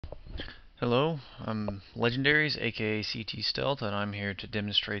Hello, I'm Legendaries, aka CT Stealth, and I'm here to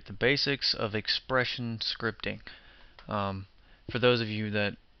demonstrate the basics of expression scripting. Um, for those of you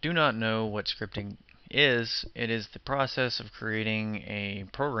that do not know what scripting is, it is the process of creating a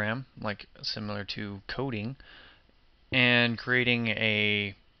program, like similar to coding, and creating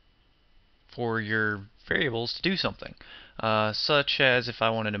a for your variables to do something. Such as if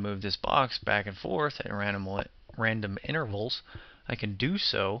I wanted to move this box back and forth at random intervals, I can do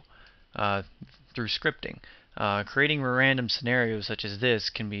so uh, through scripting. Creating random scenarios such as this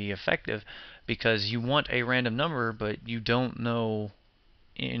can be effective because you want a random number, but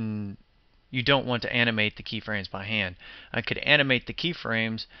in you don't want to animate the keyframes by hand. I could animate the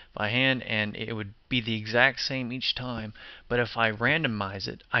keyframes by hand and it would be the exact same each time, but if I randomize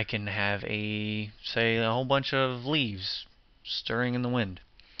it, I can have say a whole bunch of leaves stirring in the wind.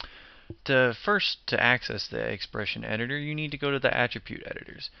 To access the expression editor, you need to go to the attribute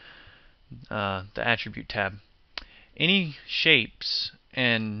editors, the attribute tab. Any shapes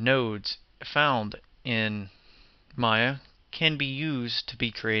and nodes found in Maya can be used to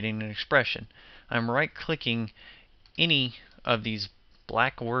be creating an expression. I'm right-clicking any of these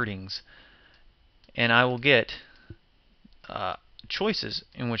black wordings, and I will get choices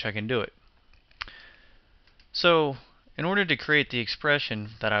in which I can do it. So, in order to create the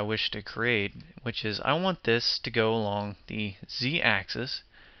expression that I wish to create, which is I want this to go along the z-axis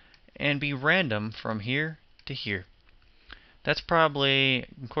and be random from here to here. That's probably,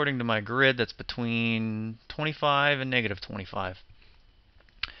 according to my grid, that's between 25 and negative 25.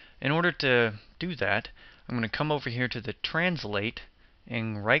 In order to do that, I'm going to come over here to the Translate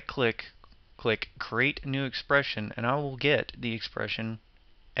and right-click, click Create New Expression, and I will get the expression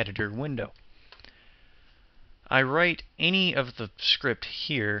editor window. I write any of the script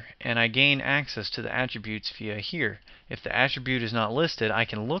here, and I gain access to the attributes via here. If the attribute is not listed, I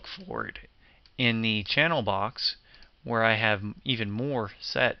can look for it in the channel box where I have even more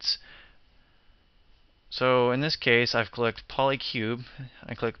sets. So in this case, I've clicked Polycube.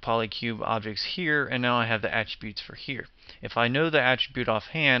 I click Polycube objects here, and now I have the attributes for here. If I know the attribute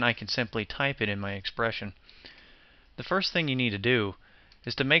offhand, I can simply type it in my expression. The first thing you need to do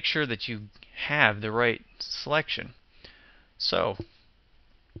is to make sure that you have the right selection. So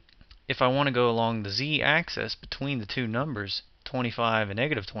if I want to go along the z-axis between the two numbers, 25 and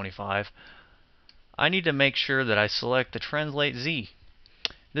negative 25, I need to make sure that I select the Translate Z.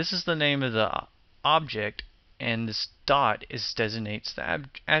 This is the name of the object, and this dot designates the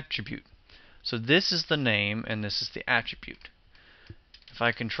attribute. So this is the name, and this is the attribute. If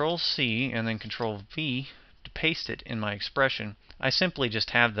I Control C and then Control V to paste it in my expression, I simply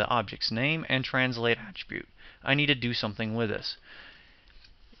just have the object's name and translate attribute. I need to do something with this.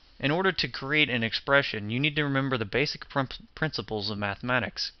 In order to create an expression, you need to remember the basic principles of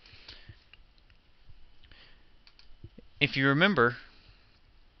mathematics. If you remember,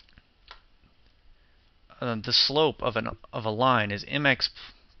 the slope of a line is mx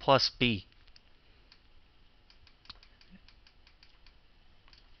plus b.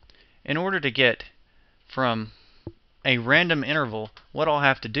 In order to get from a random interval, what I'll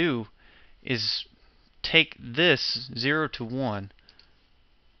have to do is take this 0 to 1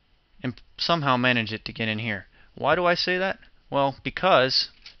 and somehow manage it to get in here. Why do I say that? Well, because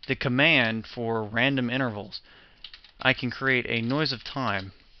the command for random intervals, I can create a noise of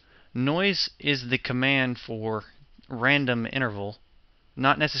time. Noise is the command for random interval,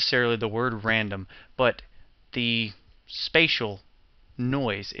 not necessarily the word random, but the spatial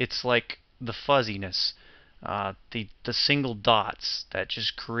noise. It's like the fuzziness, the single dots that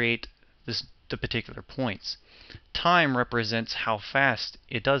just create the particular points. Time represents how fast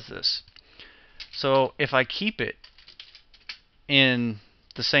it does this. So if I keep it in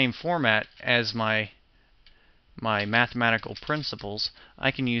the same format as my mathematical principles,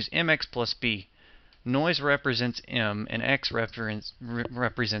 I can use mx plus b. Noise represents m, and x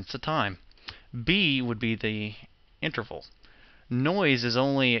represents the time. B would be the interval. Noise is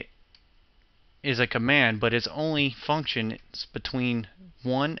a command, but its only function is between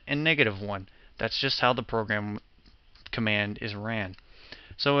 1 and negative 1. That's just how the program command is ran.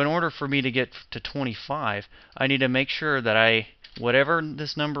 So in order for me to get to 25, I need to make sure that whatever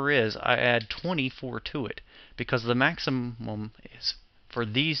this number is, I add 24 to it, because the maximum is for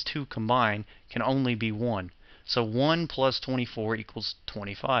these two combined can only be 1. So 1 plus 24 equals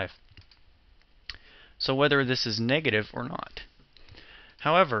 25. So whether this is negative or not.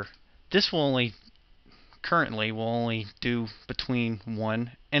 However, this currently will only do between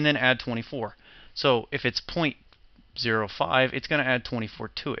 1 and then add 24. So if it's 0.05, it's going to add 24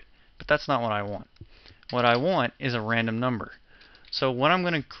 to it. But that's not what I want. What I want is a random number. So what I'm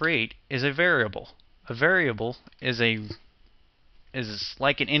going to create is a variable. A variable is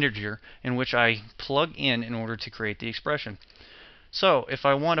like an integer in which I plug in order to create the expression. So if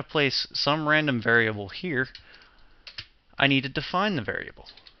I want to place some random variable here, I need to define the variable,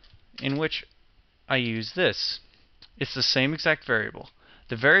 in which I use this. It's the same exact variable.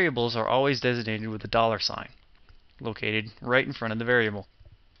 The variables are always designated with a $sign, located right in front of the variable.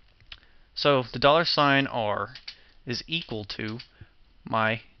 So the $R is equal to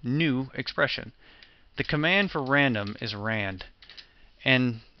my new expression. The command for random is rand,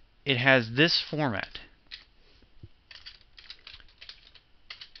 and it has this format.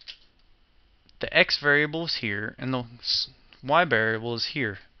 The x variable is here, and the y variable is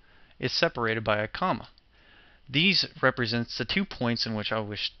here. It's separated by a comma. These represents the 2 points in which I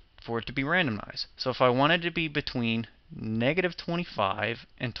wish for it to be randomized. So if I wanted to be between negative 25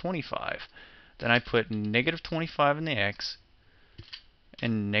 and 25, then I put negative 25 in the x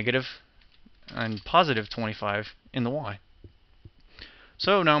and positive 25 in the y.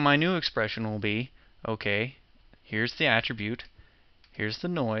 So now my new expression will be, okay, here's the attribute, here's the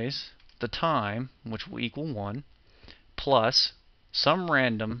noise, the time, which will equal 1, plus some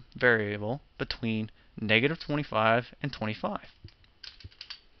random variable between negative 25 and 25.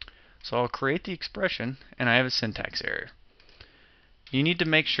 So I'll create the expression, and I have a syntax error. You need to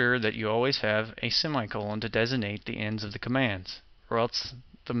make sure that you always have a semicolon to designate the ends of the commands, or else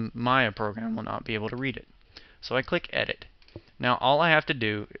the Maya program will not be able to read it. So I click Edit. Now all I have to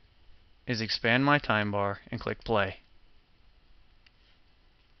do is expand my time bar and click Play.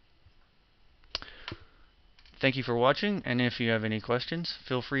 Thank you for watching, and if you have any questions,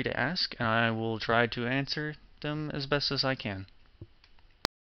 feel free to ask, and I will try to answer them as best as I can.